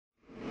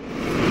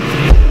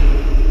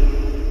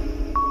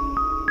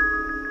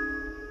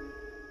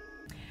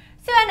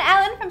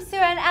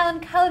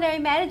Culinary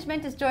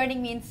Management, is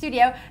joining me in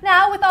studio.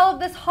 Now, with all of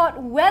this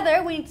hot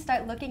weather, we need to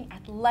start looking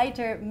at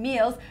lighter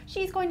meals.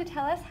 She's going to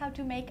tell us how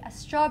to make a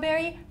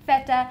strawberry,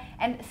 feta,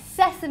 and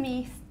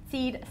sesame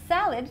seed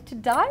salad to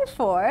die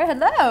for.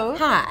 Hello.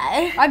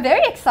 Hi. I'm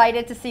very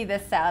excited to see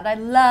this salad. I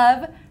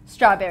love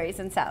strawberries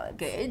in salad.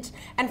 Good.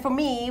 And for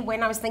me,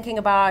 when I was thinking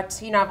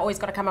about, I've always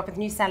got to come up with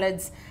new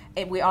salads.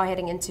 We are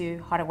heading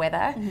into hotter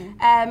weather.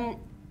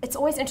 It's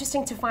always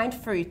interesting to find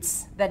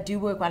fruits that do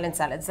work well in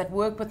salads, that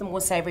work with the more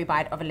savory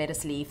bite of a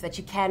lettuce leaf, that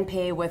you can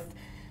pair with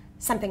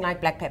something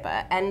like black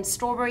pepper. And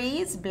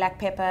strawberries, black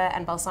pepper,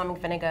 and balsamic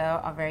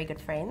vinegar are very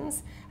good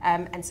friends.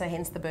 And so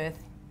hence the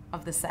birth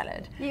of the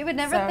salad. You would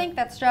never think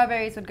that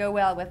strawberries would go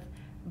well with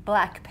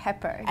black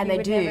pepper. And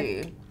they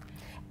do.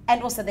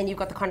 And also then you've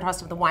got the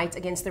contrast of the white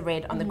against the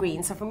red on the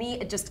green. So for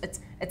me,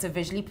 it's a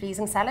visually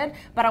pleasing salad,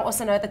 but I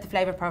also know that the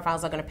flavor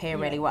profiles are going to pair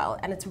really well.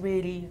 And it's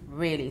really,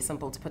 really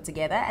simple to put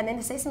together. And then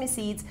the sesame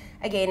seeds,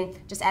 again,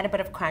 just add a bit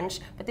of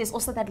crunch, but there's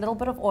also that little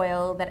bit of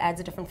oil that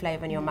adds a different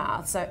flavor in your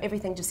mouth. So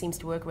everything just seems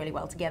to work really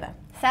well together.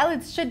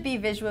 Salads should be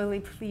visually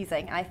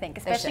pleasing, I think,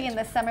 especially in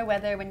the summer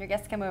weather when your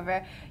guests come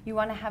over. You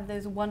want to have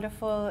those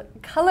wonderful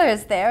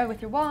colors there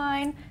with your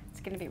wine. It's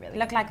going to be really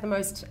look like the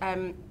most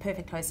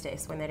perfect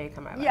hostess when they do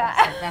come over. Yeah.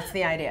 So that's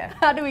the idea.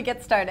 How do we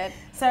get started?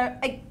 So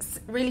it's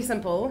really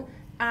simple.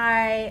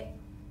 I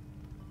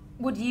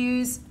would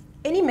use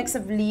any mix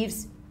of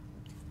leaves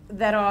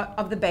that are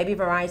of the baby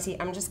variety.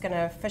 I'm just going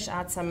to fish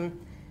out some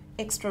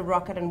extra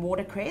rocket and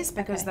watercress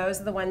because those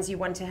are the ones you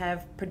want to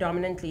have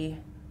predominantly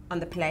on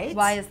the plate.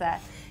 Why is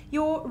that?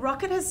 Your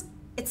rocket has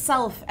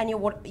itself and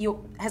your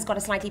has got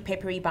a slightly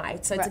peppery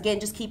bite. So it's again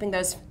just keeping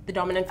the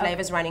dominant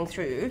flavors running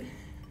through.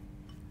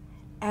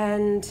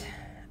 And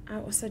I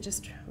also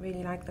just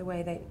really like the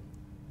way they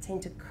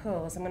tend to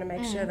curl, so I'm going to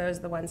make sure those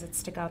are the ones that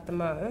stick out the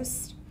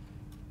most.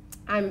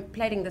 I'm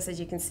plating this, as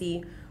you can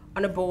see,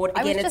 on a board.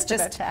 Again,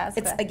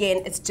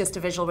 it's just a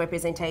visual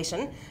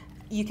representation.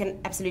 You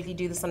can absolutely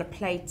do this on a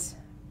plate,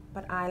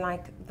 but I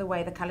like the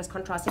way the colors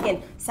contrast.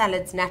 Again,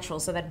 salad's natural,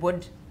 so that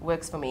wood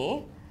works for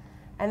me.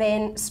 And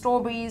then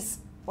strawberries,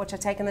 which are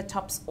taking the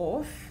tops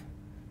off,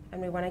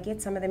 and we want to get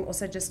some of them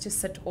also just to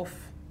sit off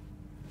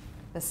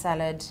the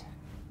salad.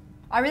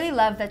 I really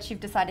love that you've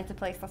decided to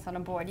place this on a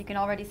board. You can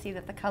already see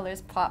that the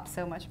colors pop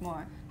so much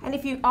more. And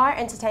if you are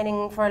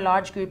entertaining for a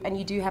large group and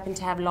you do happen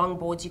to have long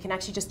boards, you can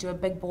actually just do a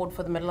big board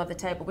for the middle of the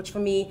table, which for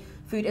me,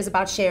 food is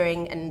about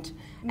sharing and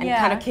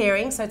kind of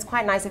caring. So it's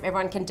quite nice if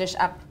everyone can dish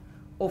up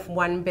off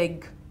one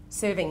big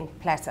serving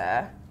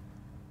platter.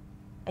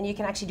 And you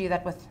can actually do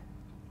that with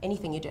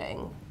anything you're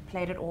doing.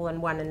 Plate it all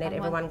in one and let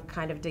everyone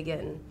kind of dig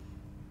in.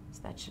 So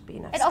that should be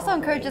enough. It also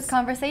encourages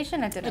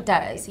conversation at dinner. It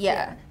does,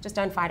 yeah. Just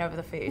don't fight over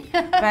the food.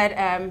 But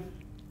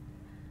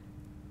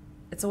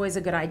it's always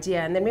a good idea.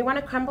 And then we want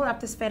to crumble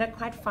up this feta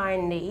quite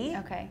finely.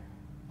 Okay.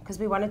 Because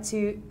we want it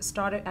to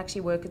start to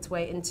actually work its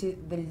way into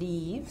the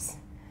leaves.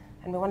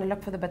 And we want to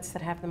look for the bits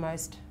that have the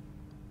most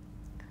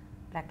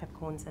black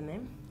peppercorns in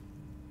them.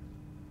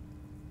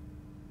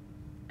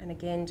 And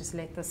again, just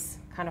let this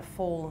kind of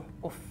fall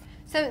off.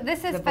 So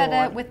this is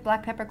feta with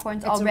black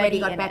peppercorns already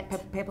in it. It's already got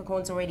black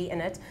peppercorns already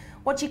in it.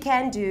 What you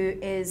can do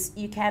is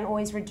you can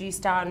always reduce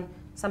down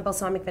some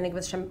balsamic vinegar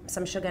with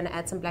some sugar and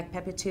add some black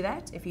pepper to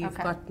that if you've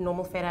got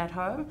normal feta at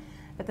home.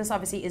 But this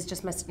obviously is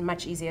just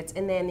much easier. It's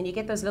in there and then you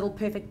get those little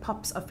perfect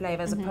pops of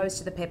flavor as opposed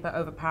to the pepper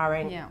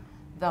overpowering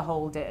the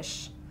whole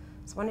dish.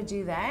 So I want to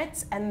do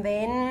that and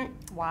then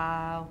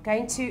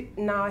going to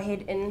now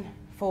head in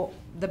for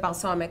the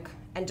balsamic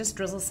and just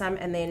drizzle some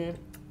and then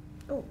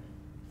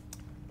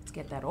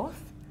get that off.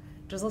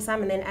 Drizzle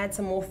some and then add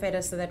some more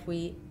feta so that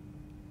we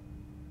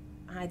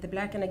hide the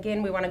black. And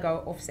again, we want to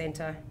go off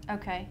center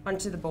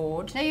onto the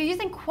board. Now you're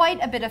using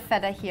quite a bit of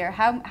feta here.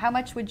 How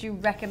much would you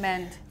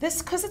recommend?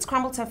 This, because it's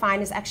crumbled so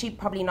fine, is actually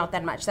probably not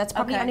that much. That's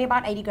probably only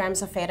about 80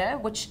 grams of feta,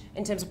 which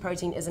in terms of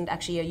protein isn't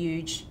actually a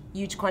huge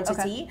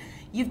quantity.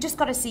 You've just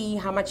got to see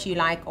how much you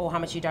like or how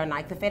much you don't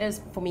like. The feta,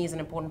 for me, is an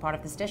important part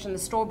of this dish, and the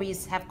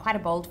strawberries have quite a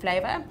bold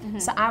flavor,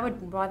 so I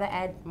would rather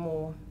add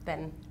more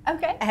than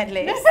add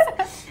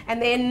less.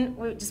 And then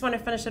we just want to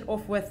finish it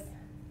off with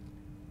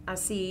our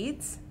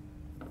seeds.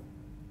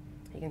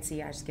 You can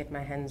see I just get my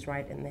hands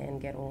right in there and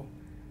get all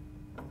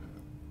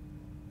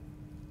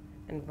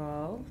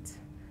involved.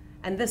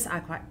 And this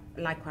I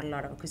like quite a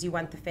lot of because you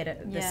want the feta,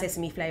 the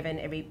sesame flavor in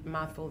every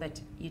mouthful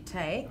that you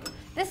take.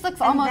 This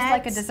looks almost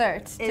like a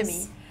dessert to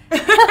me.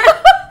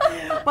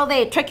 Well,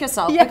 there, trick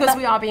yourself because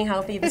we are being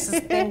healthy. This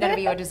is then going to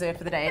be your dessert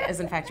for the day. It is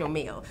in fact your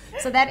meal.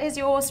 So that is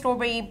your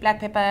strawberry,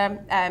 black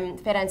pepper,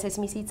 feta and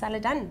sesame seed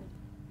salad done.